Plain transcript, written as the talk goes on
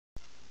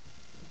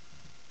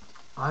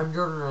I'm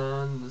Jordan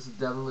Rand, this is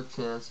Devon with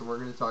Chance, and we're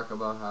going to talk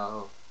about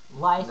how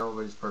life.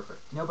 Nobody's perfect.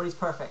 Nobody's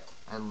perfect.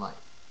 And life.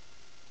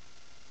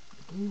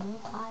 Do you know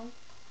life?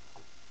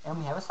 And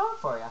we have a song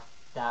for you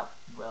that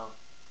will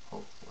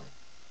hopefully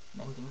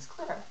make things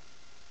clear.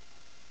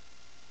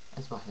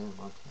 It's by Hannah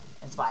Montana.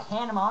 It's by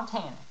Hannah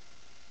Montana.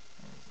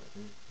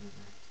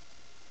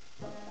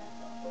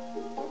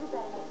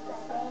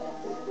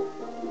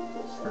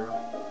 It's true.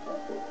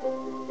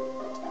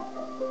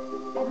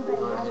 You know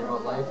what I hate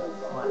about life?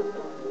 What?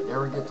 You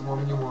never get the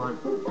woman you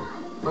want,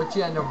 but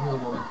you end up with a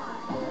woman.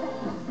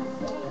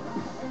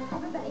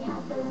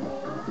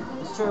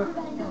 It's true.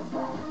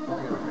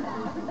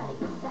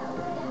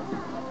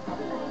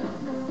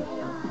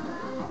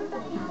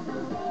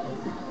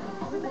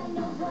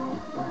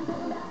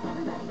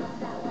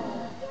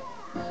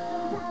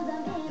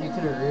 You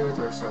can agree with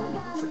her, so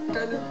it's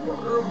kind of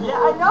horrible. Yeah,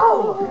 I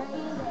know!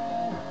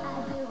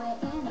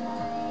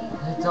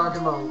 They're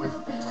talking about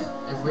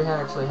if we had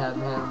actually had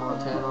Hannah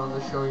Montana on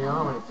the show, you know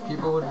how many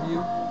people would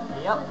view?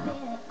 Yep.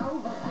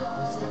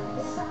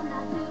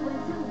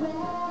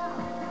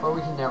 But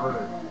we can never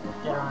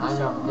get her on the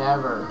show.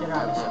 Never get her on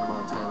have the Hannah show.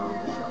 Montana on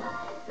the show.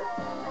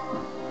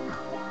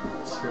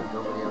 It's true,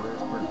 nobody ever is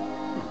perfect.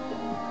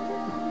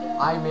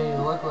 I may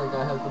look like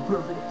I have the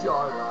perfect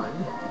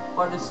jawline,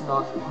 but it's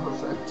not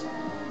perfect.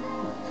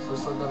 So I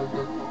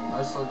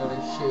still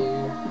gotta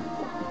shave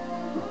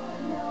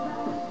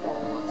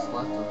all that's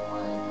left of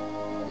my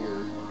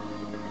ear.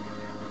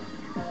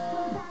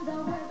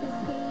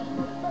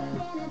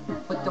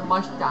 But the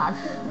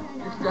mustache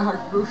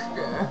looks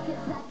there.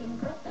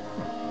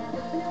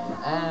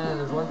 And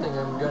there's one thing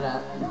I'm good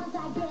at.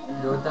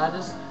 You know what that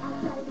is?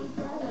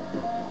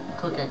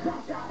 Cooking.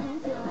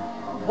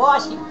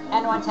 Watch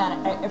Hannah Montana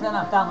everything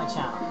on Family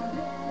Channel.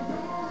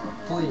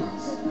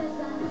 Please.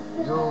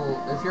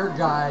 If you're a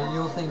guy,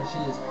 you'll think she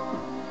is.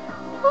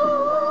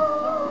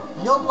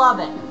 You'll love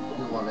it.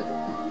 You'll love it.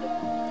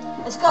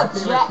 It's got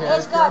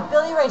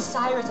Billy Ray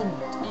Cyrus and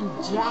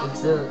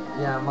Jackson.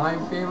 Yeah, my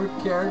favorite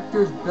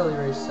character is Billy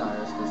Ray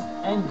Cyrus.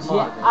 And you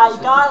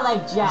gotta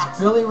like Jackson. It's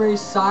Billy Ray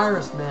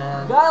Cyrus,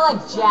 man. You gotta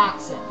like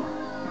Jackson.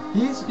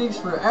 He speaks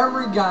for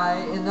every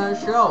guy in that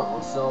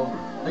show, so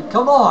like,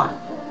 come on.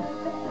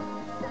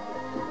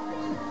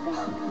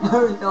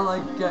 I feel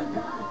like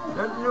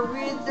starting to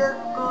read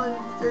circles,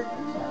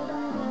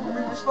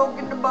 we're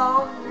smoking the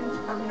bomb,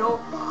 I'm no.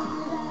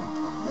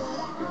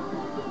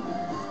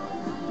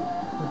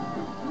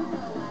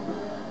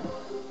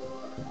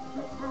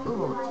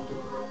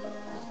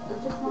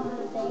 Just one of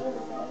those days.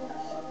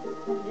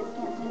 You just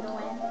can't seem to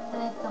win.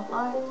 And it's so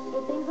hard.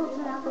 If things don't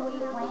turn out the way you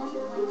planned,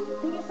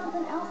 figure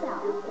something else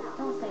out.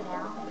 Don't stay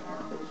down.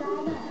 Try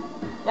again.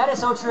 That is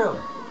so true.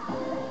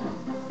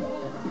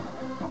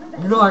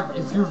 You're not,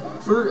 if you're,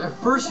 at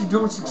first you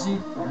don't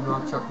succeed, you're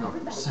not Chuck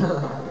Norris.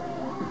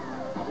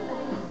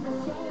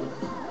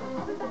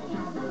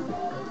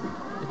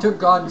 It took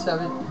God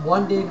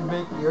 1 day to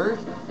make the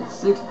earth,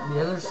 and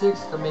the other 6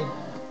 to make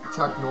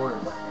Chuck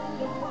Norris.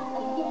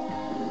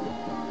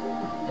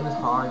 It was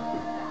hard.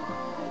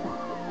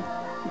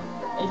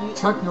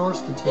 Chuck Norris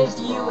can taste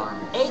If you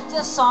fine. ate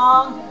the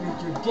song,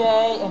 you're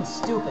gay and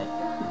stupid.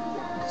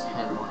 It's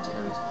Hannah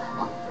Montana's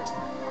hot.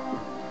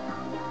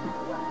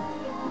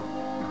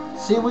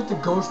 Same with the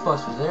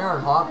Ghostbusters. They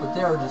aren't hot, but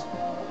they are just.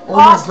 Oh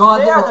my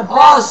God, they are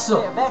awesome!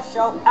 They're the best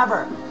show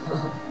ever.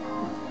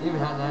 They even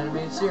had an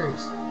animated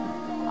series.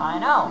 I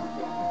know.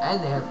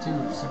 And they have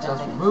 2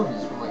 successful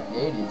movies from like the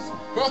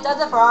 80s. This does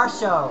it for our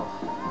show.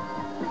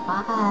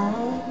 Bye.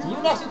 See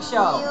you next week's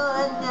show. See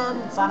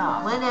you Sign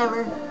off.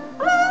 Whenever.